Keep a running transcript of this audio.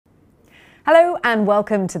Hello and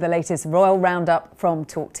welcome to the latest Royal Roundup from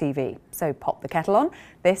Talk TV. So pop the kettle on.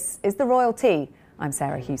 This is the Royal Tea. I'm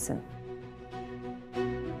Sarah Hewson.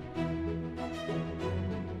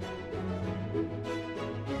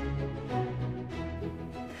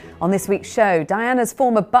 On this week's show, Diana's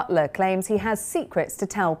former butler claims he has secrets to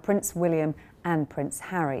tell Prince William and Prince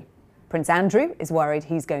Harry. Prince Andrew is worried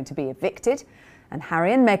he's going to be evicted, and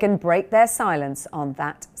Harry and Meghan break their silence on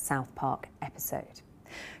that South Park episode.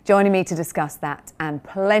 Joining me to discuss that and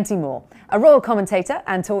plenty more, a royal commentator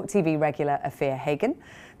and Talk TV regular Afia Hagan,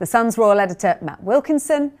 the Sun's royal editor Matt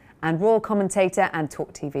Wilkinson, and royal commentator and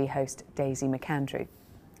Talk TV host Daisy McAndrew.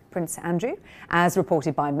 Prince Andrew, as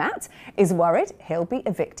reported by Matt, is worried he'll be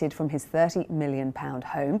evicted from his £30 million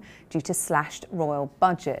home due to slashed royal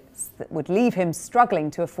budgets that would leave him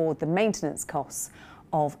struggling to afford the maintenance costs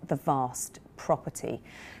of the vast property.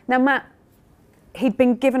 Now, Matt, he'd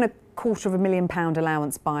been given a £250,000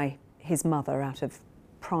 allowance by his mother out of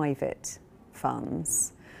private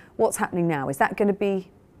funds. What's happening now? Is that going to be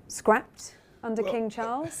scrapped under King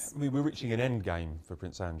Charles? I mean, we're reaching an end game for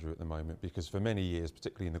Prince Andrew at the moment, because for many years,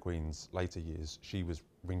 particularly in the Queen's later years, she was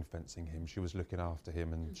ring fencing him, she was looking after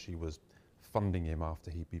him, and she was funding him after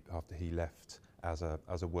he left as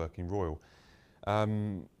a working royal.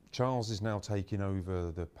 Charles is now taking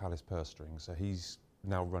over the palace purse strings, so he's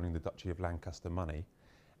now running the Duchy of Lancaster money,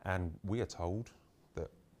 and we are told that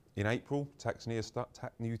in April,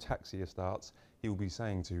 new tax year starts, he will be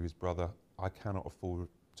saying to his brother, "I cannot afford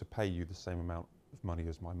to pay you the same amount of money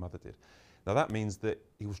as my mother did." Now that means that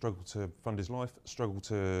he will struggle to fund his life, struggle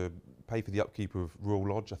to pay for the upkeep of Royal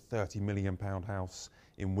Lodge, a £30 million house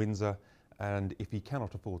in Windsor, and if he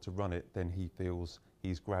cannot afford to run it, then he feels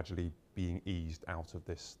he's gradually being eased out of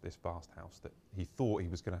this vast house that he thought he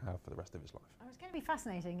was going to have for the rest of his life. It's going to be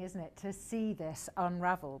fascinating, isn't it, to see this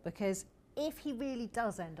unravel, because if he really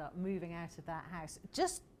does end up moving out of that house,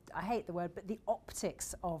 just, I hate the word, but the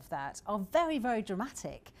optics of that are very, very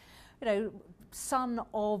dramatic. You know, son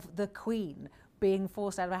of the Queen being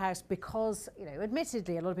forced out of a house because, you know,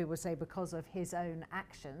 admittedly, a lot of people would say because of his own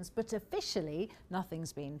actions, but officially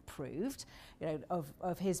nothing's been proved, you know,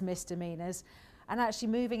 of his misdemeanours. And actually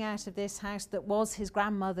moving out of this house that was his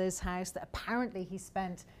grandmother's house, that apparently he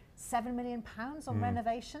spent £7 million on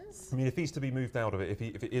renovations. I mean, if he's to be moved out of it, if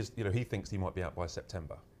it is, you know, he thinks he might be out by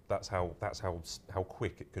September. That's how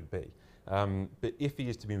quick it could be. But if he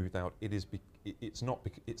is to be moved out,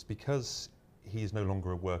 it's because he is no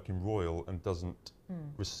longer a working royal and doesn't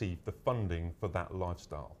receive the funding for that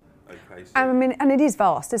lifestyle. Okay, so I mean, and it is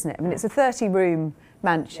vast, isn't it? I mean, it's a 30-room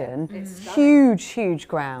mansion, huge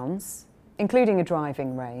grounds, including a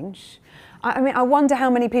driving range. I mean, I wonder how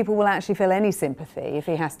many people will actually feel any sympathy if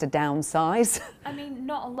he has to downsize. I mean,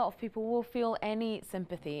 not a lot of people will feel any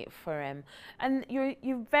sympathy for him. And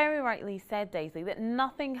you very rightly said, Daisy, that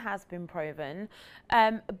nothing has been proven,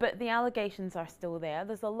 but the allegations are still there.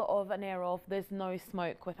 There's a lot of an air of there's no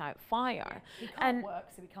smoke without fire. He can't work,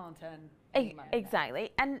 so he can't earn any money. Exactly.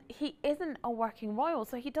 And he isn't a working royal,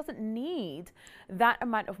 so he doesn't need that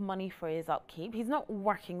amount of money for his upkeep. He's not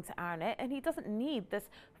working to earn it, and he doesn't need this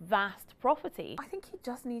vast property. I think he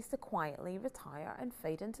just needs to quietly retire and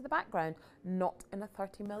fade into the background, not in a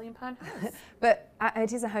 £30 million house. But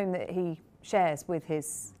it is a home that he shares with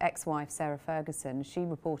his ex-wife, Sarah Ferguson. She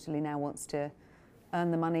reportedly now wants to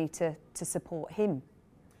earn the money to support him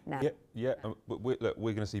now. Yeah. But we're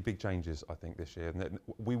going to see big changes, I think, this year. And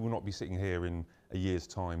we will not be sitting here in a year's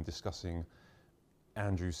time discussing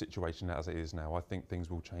Andrew's situation as it is now. I think things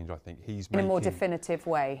will change. I think he's in a more definitive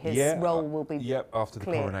way. His role will be after the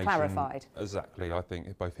coronation, clarified. Exactly. I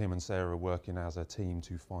think both him and Sarah are working as a team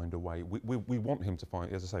to find a way. We want him to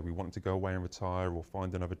find, as I say, we want him to go away and retire or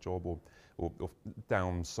find another job or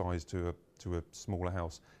downsize to a smaller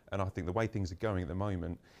house. And I think the way things are going at the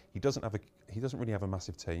moment, he doesn't really have a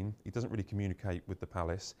massive team. He doesn't really communicate with the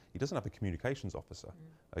palace. He doesn't have a communications officer.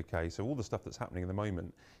 Okay, so all the stuff that's happening at the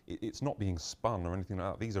moment, it's not being spun or anything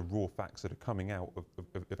like that. These are raw facts that are coming out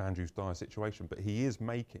of Andrew's dire situation. But he is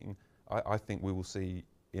making, I think we will see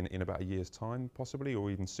in about a year's time, possibly,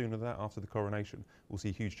 or even sooner than that, after the coronation, we'll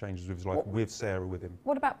see huge changes with his life, with Sarah with him.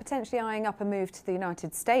 What about potentially eyeing up a move to the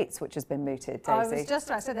United States, which has been mooted, Daisy? I was just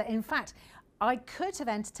about to say that. In fact, I could have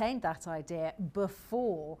entertained that idea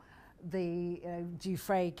before the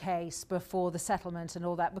Dufresne case, before the settlement and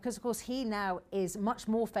all that, because of course he now is much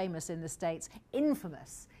more famous in the States,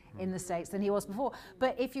 infamous in the States than he was before.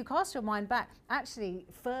 But if you cast your mind back, actually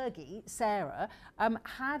Fergie, Sarah,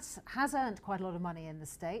 has earned quite a lot of money in the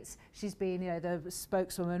States. She's been, the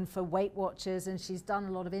spokeswoman for Weight Watchers, and she's done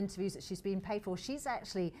a lot of interviews that she's been paid for. She's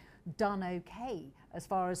actually done okay as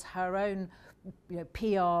far as her own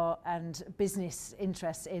PR and business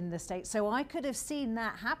interests in the States. So I could have seen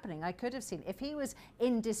that happening. I could have seen, if he was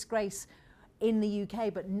in disgrace in the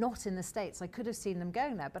UK but not in the States, I could have seen them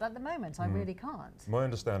going there. But at the moment, I really can't. My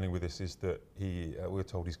understanding with this is that we're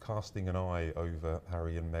told he's casting an eye over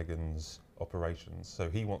Harry and Meghan's operations. So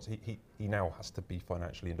he now has to be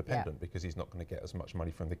financially independent because he's not going to get as much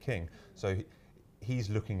money from the king. So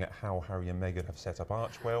he's looking at how Harry and Meghan have set up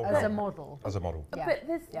Archwell. As a model. As a model. Yeah.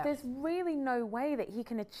 But there's really no way that he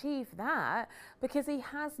can achieve that, because he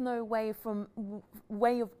has no way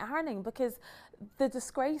of earning, because the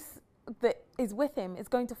disgrace that is with him is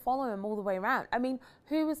going to follow him all the way around. I mean,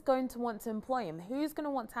 who is going to want to employ him? Who's going to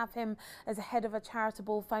want to have him as a head of a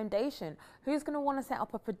charitable foundation? Who's going to want to set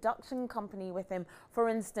up a production company with him, for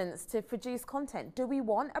instance, to produce content? Do we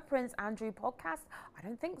want a Prince Andrew podcast? I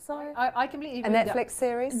don't think so. I completely agree. A Netflix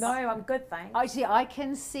series? No, I'm good, thanks. Actually, I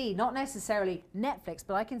can see, not necessarily Netflix,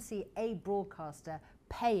 but I can see a broadcaster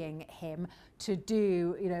paying him to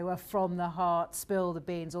do, a from the heart, spill the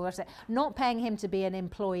beans, all that stuff. Not paying him to be an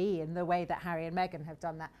employee in the way that Harry and Meghan have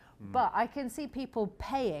done that. But I can see people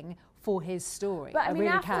paying for his story. But I mean,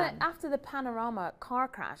 really after the Panorama car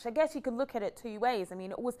crash, I guess you could look at it two ways. I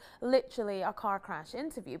mean, it was literally a car crash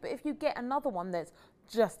interview. But if you get another one that's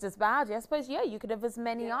just as bad, I suppose, you could have as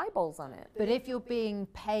many eyeballs on it. But if you're being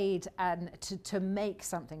paid and to make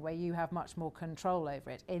something where you have much more control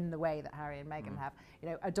over it in the way that Harry and Meghan have,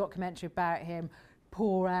 a documentary about him,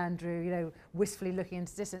 poor Andrew, wistfully looking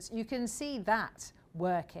into distance, you can see that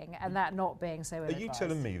working and that not being so ill-advised. Are you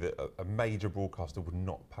telling me that a major broadcaster would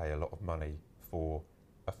not pay a lot of money for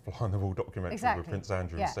a fly-on-the-wall documentary with Prince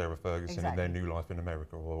Andrew and Sarah Ferguson in their new life in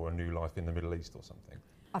America or a new life in the Middle East or something?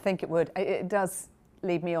 I think it would. It does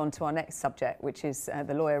lead me on to our next subject, which is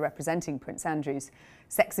the lawyer representing Prince Andrew's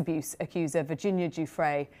sex abuse accuser, Virginia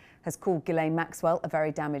Giuffre, has called Ghislaine Maxwell a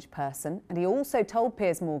very damaged person. And he also told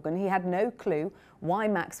Piers Morgan he had no clue why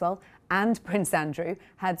Maxwell and Prince Andrew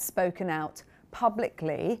had spoken out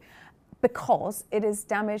publicly, because it has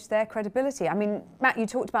damaged their credibility. I mean, Matt, you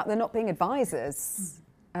talked about there not being advisors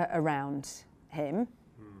around him,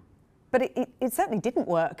 but it certainly didn't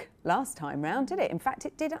work last time round, did it? In fact,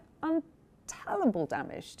 it did untellable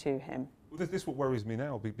damage to him. Well, this is what worries me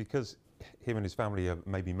now, because him and his family are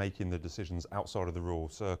maybe making the decisions outside of the royal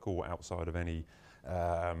circle, outside of any,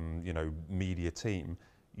 media team.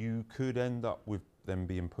 You could end up with them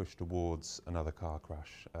being pushed towards another car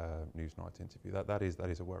crash Newsnight interview. That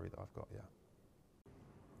is a worry that I've got. Yeah.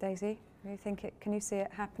 Daisy, do you think can you see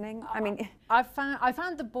it happening? I mean, I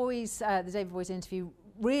found the David Boys interview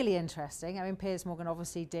really interesting. I mean, Piers Morgan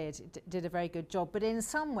obviously did a very good job, but in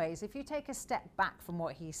some ways, if you take a step back from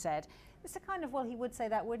what he said, it's a kind of, well, he would say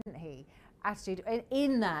that, wouldn't he? Attitude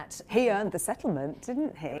in that he earned the settlement,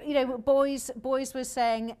 didn't he? Boys was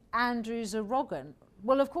saying Andrew's arrogant.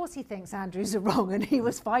 Well, of course he thinks Andrew's wrong, and he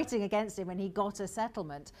was fighting against him, and he got a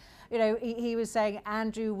settlement. He was saying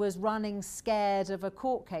Andrew was running scared of a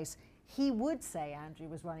court case. He would say Andrew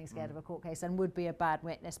was running scared of a court case and would be a bad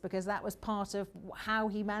witness, because that was part of how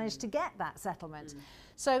he managed to get that settlement.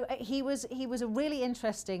 So he was a really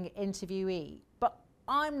interesting interviewee, but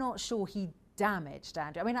I'm not sure he damaged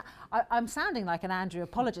Andrew. I mean, I'm sounding like an Andrew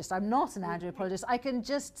apologist. I'm not an Andrew apologist. I can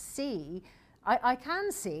just see, I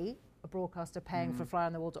can see a broadcaster paying for a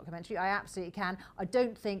fly-on-the-wall documentary. I absolutely can. I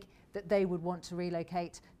don't think that they would want to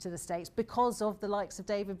relocate to the States because of the likes of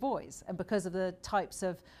David Boys and because of the types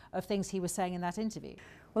of things he was saying in that interview.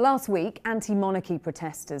 Well, last week, anti-monarchy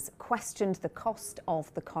protesters questioned the cost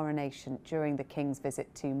of the coronation during the King's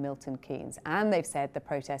visit to Milton Keynes, and they've said the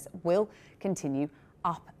protests will continue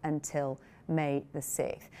up until May the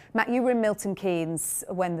 6th. Matt, you were in Milton Keynes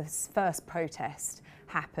when the first protest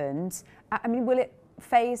happened. I mean, will it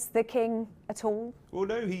faze the King at all? Well,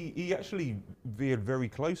 no, he actually veered very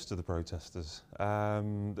close to the protesters.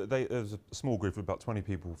 There was a small group of about 20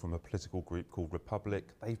 people from a political group called Republic.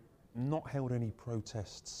 They've not held any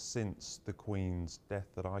protests since the Queen's death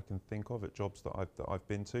that I can think of at jobs that I've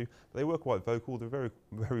been to. They were quite vocal. They're very,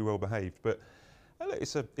 very well behaved. But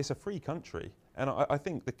it's a free country, and I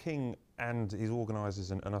think the King and his organisers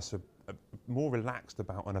and us are more relaxed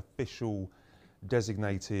about an official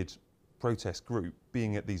designated protest group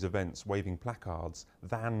being at these events waving placards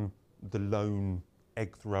than the lone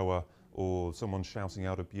egg thrower or someone shouting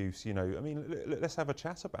out abuse. I mean, let's have a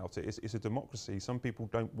chat about it. It's a democracy. Some people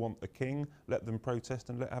don't want a king. Let them protest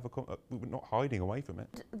and we're not hiding away from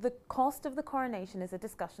it. The cost of the coronation is a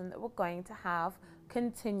discussion that we're going to have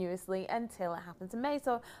continuously until it happens in May.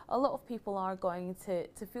 So a lot of people are going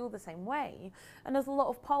to feel the same way. And there's a lot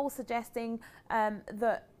of polls suggesting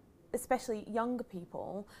that especially younger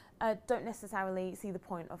people, don't necessarily see the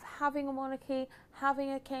point of having a monarchy,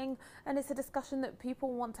 having a king, and it's a discussion that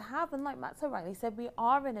people want to have. And like Matt so rightly said, we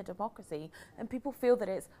are in a democracy, and people feel that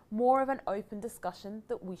it's more of an open discussion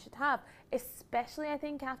that we should have, especially I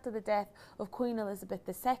think after the death of Queen Elizabeth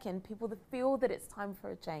II, people that feel that it's time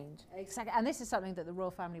for a change. Exactly, and this is something that the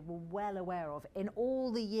royal family were well aware of. In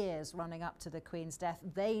all the years running up to the Queen's death,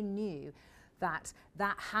 they knew that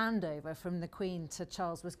handover from the Queen to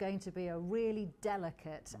Charles was going to be a really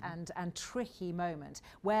delicate and tricky moment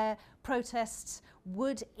where protests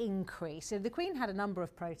would increase. So the Queen had a number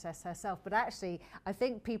of protests herself, but actually I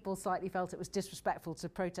think people slightly felt it was disrespectful to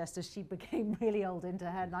protest as she became really old into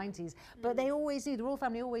her 90s. But they always knew, the royal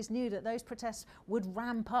family always knew that those protests would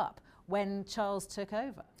ramp up when Charles took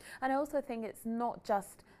over. And I also think it's not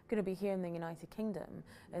just going to be here in the United Kingdom,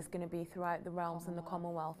 it's going to be throughout the realms and the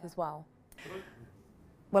Commonwealth as well.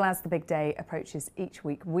 Well, as the big day approaches each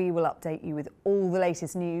week, we will update you with all the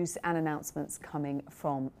latest news and announcements coming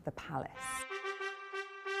from the palace.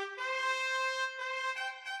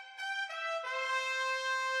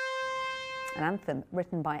 An anthem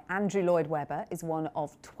written by Andrew Lloyd Webber is one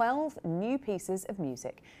of 12 new pieces of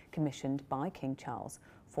music commissioned by King Charles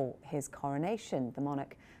for his coronation. The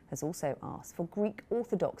monarch has also asked for Greek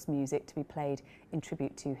Orthodox music to be played in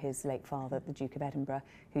tribute to his late father, the Duke of Edinburgh,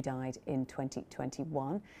 who died in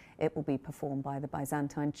 2021. It will be performed by the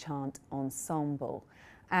Byzantine Chant Ensemble.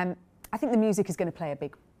 I think the music is going to play a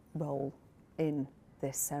big role in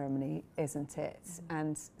this ceremony, isn't it?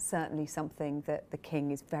 And certainly something that the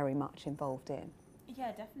King is very much involved in.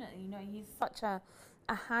 Yeah, definitely. You know, he's such a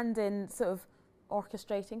hand in sort of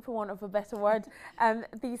orchestrating, for want of a better word,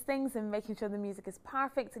 these things and making sure the music is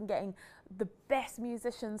perfect and getting the best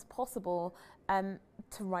musicians possible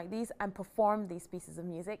to write these and perform these pieces of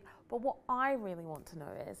music. But what I really want to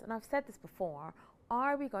know is, and I've said this before,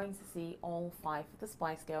 are we going to see all 5 of the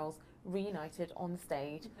Spice Girls reunited on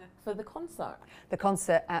stage for the concert? The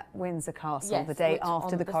concert at Windsor Castle, yes, the day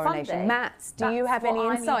after the coronation. Sunday. Matt, do you have any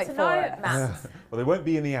insight for us? Well, they won't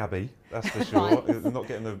be in the Abbey, that's for sure. They're not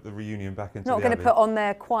getting the reunion back into the Abbey. Not going to put on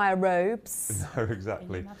their choir robes. No,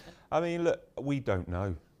 exactly. I mean, look, we don't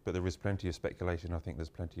know, but there is plenty of speculation. I think there's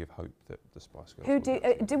plenty of hope that the Spice Girls.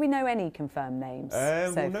 Who do we know any confirmed names?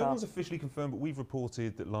 Well, no one's officially confirmed, but we've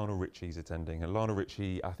reported that Lionel Richie's attending. And Lionel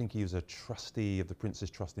Richie, I think he was a trustee of the Prince's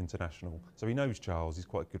Trust International, so he knows Charles. He's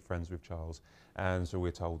quite good friends with Charles, and so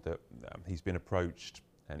we're told that he's been approached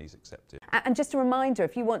and he's accepted. And just a reminder,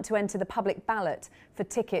 if you want to enter the public ballot for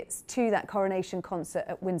tickets to that coronation concert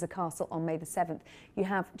at Windsor Castle on May the 7th, you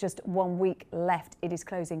have just 1 week left. It is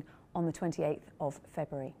closing on the 28th of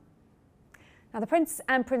February. Now, the Prince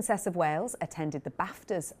and Princess of Wales attended the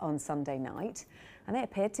BAFTAs on Sunday night, and they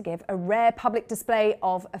appeared to give a rare public display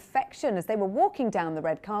of affection. As they were walking down the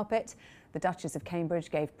red carpet, the Duchess of Cambridge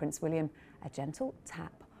gave Prince William a gentle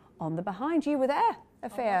tap on the behind. You were there,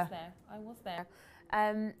 Afia. I was there.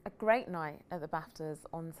 A great night at the BAFTAs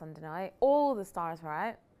on Sunday night. All the stars were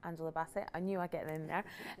out. Angela Bassett, I knew I'd get in there.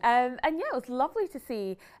 And yeah, it was lovely to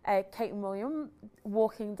see Kate and William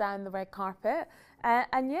walking down the red carpet.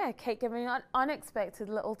 And yeah, Kate giving an unexpected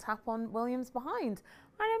little tap on William's behind.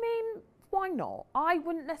 And I mean, why not? I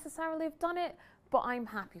wouldn't necessarily have done it, but I'm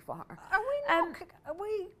happy for her. Are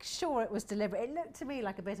we sure it was deliberate? It looked to me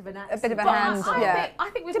like a bit of an accident. A bit of a hand, yeah. I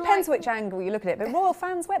think it depends which angle you look at it, but royal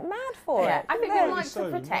fans went mad for it. I think we like to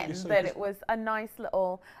pretend that it was a nice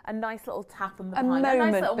little tap on the behind, a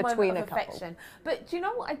nice little between moment of a couple. affection. But do you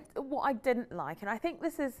know what I didn't like? And I think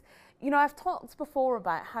this is, you know, I've talked before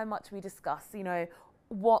about how much we discuss, you know,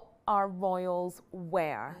 what our royals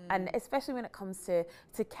wear, and especially when it comes to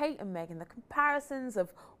Kate and Meghan, the comparisons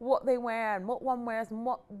of what they wear and what one wears and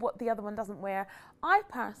what the other one doesn't wear. I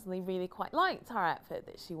personally really quite liked her outfit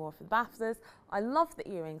that she wore for the BAFTAs. I loved the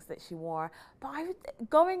earrings that she wore, but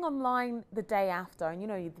going online the day after, and you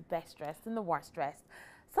know, you're the best dressed and the worst dressed,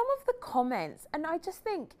 some of the comments, and I just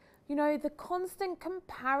think, you know, the constant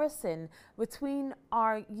comparison between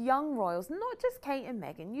our young royals, not just Kate and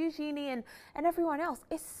Meghan, Eugenie and everyone else,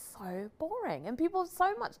 is so boring. And people have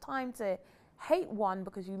so much time to hate one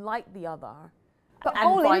because you like the other. But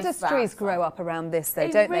whole industries grow up around this, though,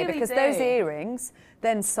 don't they? Because those earrings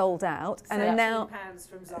then sold out and are now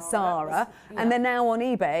from Zara, and they're now on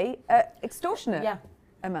eBay at extortionate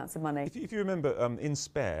amounts of money. If you remember in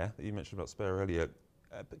Spare, that you mentioned about Spare earlier,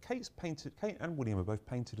 but Kate and William are both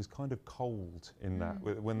painted as kind of cold in that,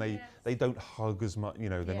 when they don't hug as much, you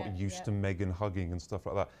know, they're not used to Meghan hugging and stuff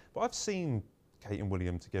like that. But I've seen Kate and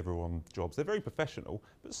William together on jobs. They're very professional,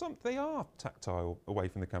 but they are tactile away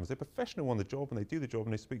from the cameras. They're professional on the job and they do the job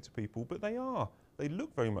and they speak to people, but they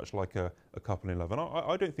look very much like a couple in love. And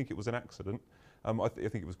I don't think it was an accident. I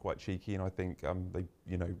think it was quite cheeky, and I think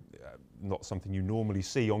not something you normally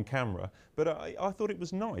see on camera. But I thought it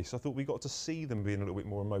was nice. I thought we got to see them being a little bit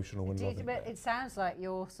more emotional and loving. But it sounds like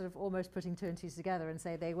you're sort of almost putting two and two together and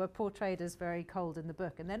say they were portrayed as very cold in the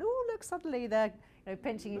book, and then look, suddenly they're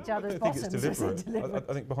pinching each other's bottoms. I don't think it's deliberate.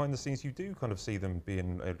 I think behind the scenes you do kind of see them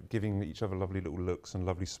being giving each other lovely little looks and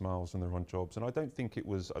lovely smiles when they're on jobs, and I don't think it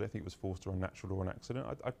was forced or unnatural or an accident.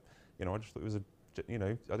 I just thought it was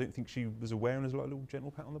I don't think she was aware, and it was like a little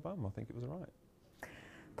gentle pat on the bum. I think it was all right.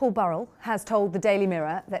 Paul Burrell has told the Daily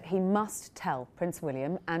Mirror that he must tell Prince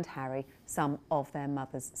William and Harry some of their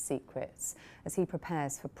mother's secrets. As he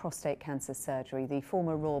prepares for prostate cancer surgery, the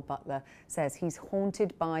former royal butler says he's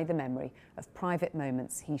haunted by the memory of private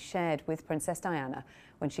moments he shared with Princess Diana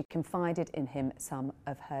when she confided in him some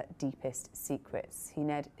of her deepest secrets.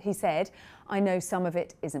 He said, "I know some of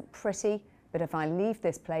it isn't pretty, but if I leave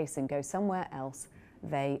this place and go somewhere else,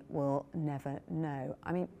 they will never know."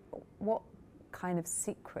 I mean, what kind of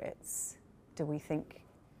secrets do we think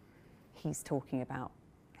he's talking about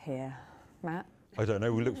here, Matt? I don't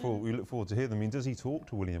know. We look forward to hear them. I mean, does he talk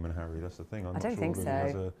to William and Harry? That's the thing. I don't think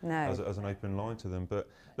so. No. As an open line to them. But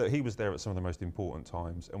look, he was there at some of the most important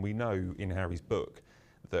times, and we know in Harry's book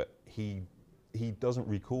that he doesn't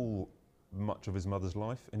recall much of his mother's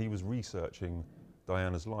life, and he was researching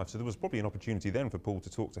Diana's life. So there was probably an opportunity then for Paul to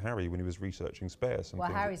talk to Harry when he was researching spares.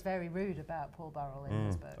 Well, Harry's very rude about Paul Burrell in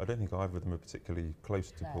his book. I don't think either of them are particularly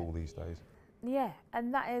close to Paul these days. Yeah,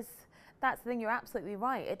 and that's the thing, you're absolutely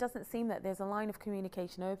right. It doesn't seem that there's a line of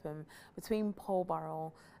communication open between Paul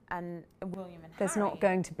Burrell and William and There's Harry. not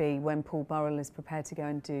going to be when Paul Burrell is prepared to go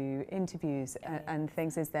and do interviews and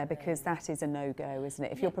things, is there? Because that is a no-go, isn't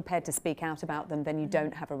it? If you're prepared to speak out about them, then you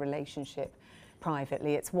don't have a relationship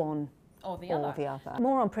privately. It's one or the other.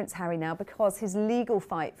 More on Prince Harry now, because his legal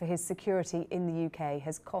fight for his security in the UK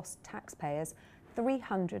has cost taxpayers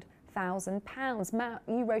 £300,000. Matt,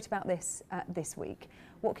 you wrote about this this week.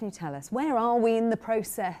 What can you tell us? Where are we in the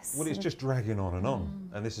process? Well, it's just dragging on,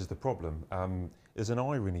 and this is the problem. There's an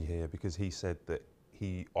irony here, because he said that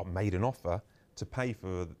he made an offer to pay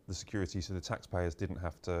for the security so the taxpayers didn't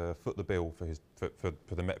have to foot the bill for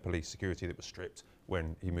the Met Police security that was stripped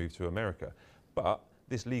when he moved to America. But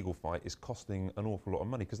this legal fight is costing an awful lot of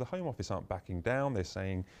money, because the Home Office aren't backing down. They're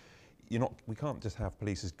saying, we can't just have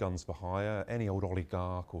police as guns for hire. Any old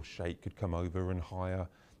oligarch or sheikh could come over and hire,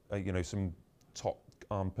 some top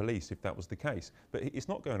armed police if that was the case. But it's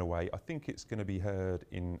not going away. I think it's going to be heard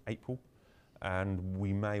in April, and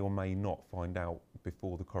we may or may not find out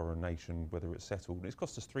before the coronation whether it's settled. It's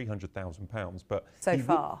cost us £300,000, but so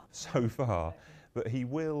far. But he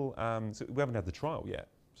will. So we haven't had the trial yet.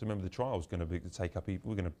 So remember, the trial's going to take up. We're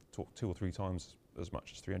going to talk 2 or 3 times as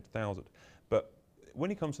much as 300,000. But when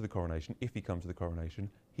he comes to the coronation, if he comes to the coronation,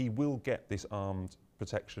 he will get this armed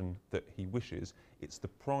protection that he wishes. It's the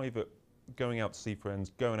private going out to see friends,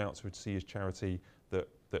 going out to see his charity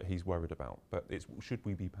that he's worried about. But should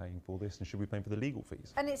we be paying for this, and should we be paying for the legal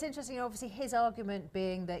fees? And it's interesting, obviously, his argument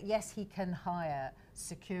being that, yes, he can hire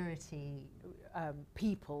security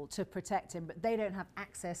people to protect him, but they don't have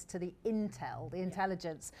access to the intel, the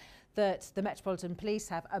intelligence that the Metropolitan Police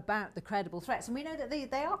have about the credible threats. And we know that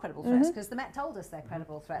they are credible threats, because the Met told us they're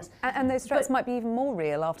credible threats. And those threats might be even more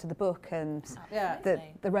real after the book and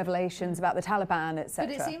the revelations about the Taliban, etc.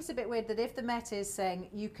 But it seems a bit weird that if the Met is saying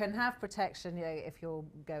you can have protection, if you're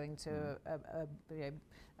going to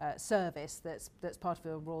a service that's part of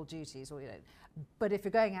your royal duties, or but if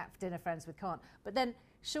you're going out for dinner, friends with can't. But then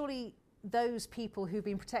surely those people who've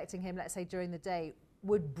been protecting him, let's say during the day,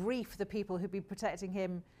 would brief the people who've been protecting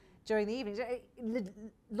him during the evenings.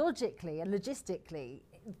 Logically and logistically,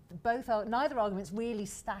 neither arguments really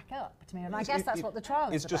stack up to me, and I guess that's what the trial is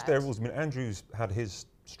about. It's just their rules. I mean, Andrew's had his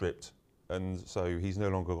stripped, and so he's no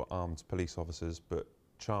longer got armed police officers, but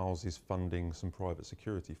Charles is funding some private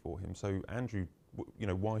security for him. So Andrew,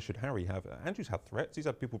 why should Harry have? Andrew's had threats. He's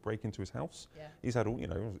had people break into his house. Yeah. He's had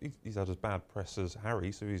he's had as bad press as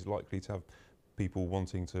Harry, so he's likely to have people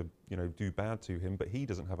wanting to, do bad to him, but he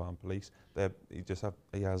doesn't have armed police.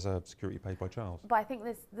 He has security paid by Charles. But I think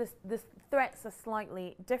this threats are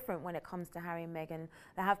slightly different when it comes to Harry and Meghan.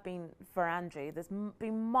 There have been for Andrew. There's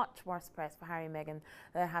been much worse press for Harry and Meghan than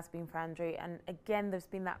there has been for Andrew. And again, there's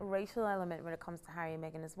been that racial element when it comes to Harry and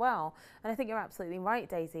Meghan as well. And I think you're absolutely right,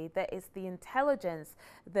 Daisy. There is the intelligence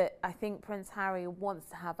that I think Prince Harry wants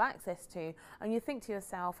to have access to. And you think to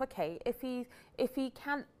yourself, okay, if he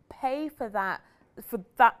can't pay for that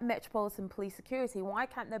that Metropolitan Police security, why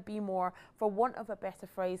can't there be more, for want of a better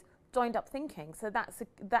phrase, joined up thinking, so that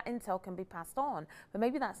intel can be passed on? But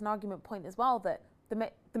maybe that's an argument point as well, that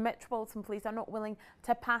the Metropolitan Police are not willing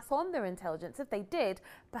to pass on their intelligence. If they did,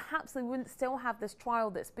 perhaps they wouldn't still have this trial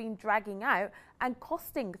that's been dragging out and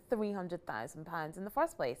costing £300,000 in the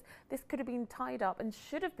first place. This could have been tied up and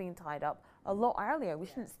should have been tied up a lot earlier. We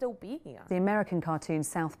shouldn't still be here. The American cartoon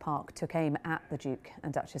South Park took aim at the Duke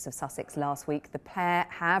and Duchess of Sussex last week. The pair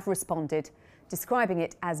have responded, describing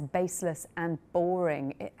it as baseless and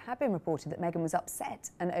boring. It had been reported that Meghan was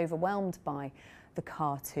upset and overwhelmed by the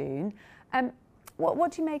cartoon.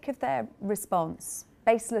 What do you make of their response?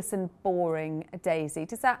 Baseless and boring, Daisy.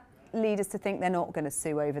 Does that lead us to think they're not going to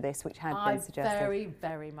sue over this, which had been suggested? I very,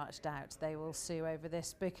 very much doubt they will sue over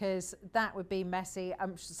this, because that would be messy.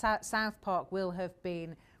 South Park will have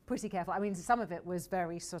been pretty careful. I mean, some of it was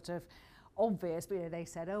very sort of obvious, but they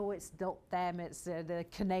said, oh, it's not them, it's the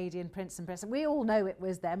Canadian Prince and Princess. We all know it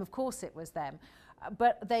was them. Of course it was them.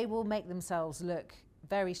 But they will make themselves look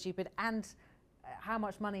very stupid. And how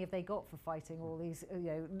much money have they got for fighting all these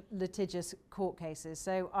litigious court cases?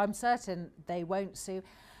 So I'm certain they won't sue.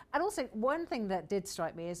 And also, one thing that did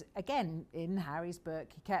strike me is, again, in Harry's book,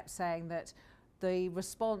 he kept saying that the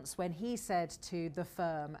response when he said to the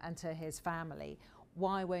firm and to his family,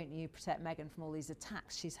 why won't you protect Meghan from all these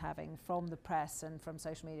attacks she's having from the press and from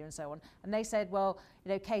social media and so on? And they said, well,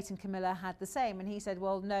 Kate and Camilla had the same. And he said,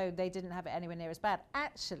 well, no, they didn't have it anywhere near as bad.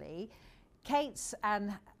 Actually, Kate's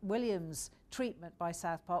and William's treatment by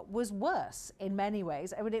South Park was worse in many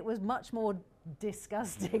ways. I mean, it was much more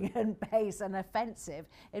disgusting and base and offensive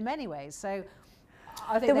in many ways. So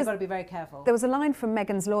I think they've got to be very careful. There was a line from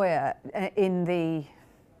Meghan's lawyer in the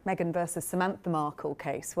Meghan versus Samantha Markle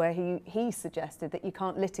case where he suggested that you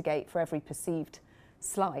can't litigate for every perceived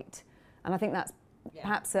slight. And I think that's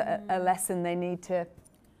perhaps a lesson they need to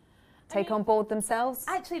take on board themselves.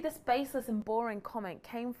 Actually, this baseless and boring comment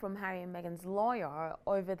came from Harry and Meghan's lawyer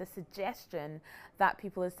over the suggestion that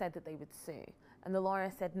people had said that they would sue. And the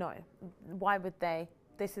lawyer said, no, why would they?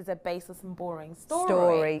 This is a baseless and boring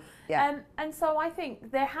story. Yeah. And so I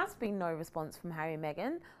think there has been no response from Harry and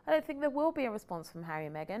Meghan. I don't think there will be a response from Harry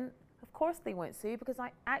and Meghan. Of course they won't sue, because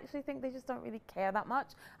I actually think they just don't really care that much.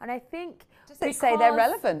 And I think... Does it say they're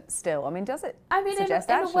relevant still? I mean, does it suggest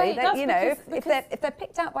in a way, that, because if they're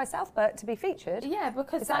picked out by South Park to be featured,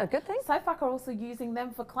 because is that a good thing? South Park are also using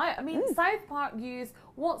them for clout. I mean, South Park use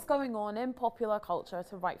what's going on in popular culture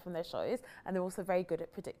to write from their shows, and they're also very good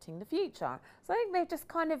at predicting the future. So I think they've just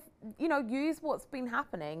kind of, use what's been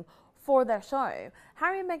happening for their show.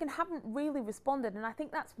 Harry and Meghan haven't really responded, and I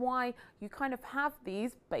think that's why you kind of have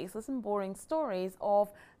these baseless and boring stories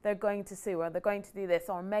of they're going to sue, or they're going to do this,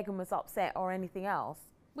 or Meghan was upset, or anything else.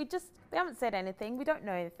 They haven't said anything, we don't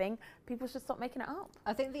know anything, people should stop making it up.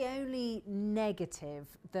 I think the only negative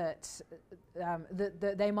that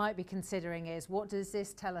they might be considering is, what does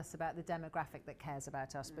this tell us about the demographic that cares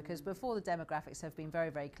about us? Because before, the demographics have been very,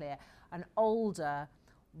 very clear. An older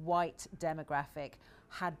white demographic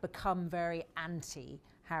had become very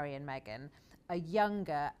anti-Harry and Meghan. A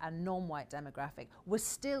younger and non-white demographic was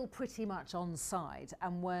still pretty much on side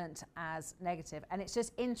and weren't as negative. And it's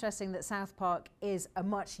just interesting that South Park is a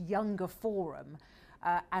much younger forum,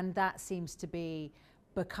 and that seems to be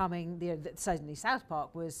becoming, certainly South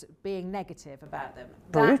Park was being negative about them.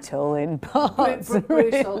 Brutal in parts,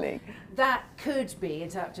 brutal. Really. That could be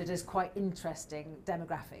interpreted as quite interesting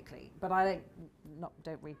demographically, but I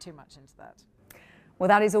don't read too much into that. Well,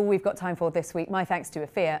 that is all we've got time for this week. My thanks to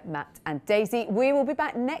Afia, Matt and Daisy. We will be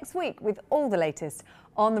back next week with all the latest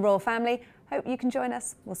on the royal family. Hope you can join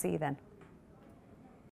us. We'll see you then.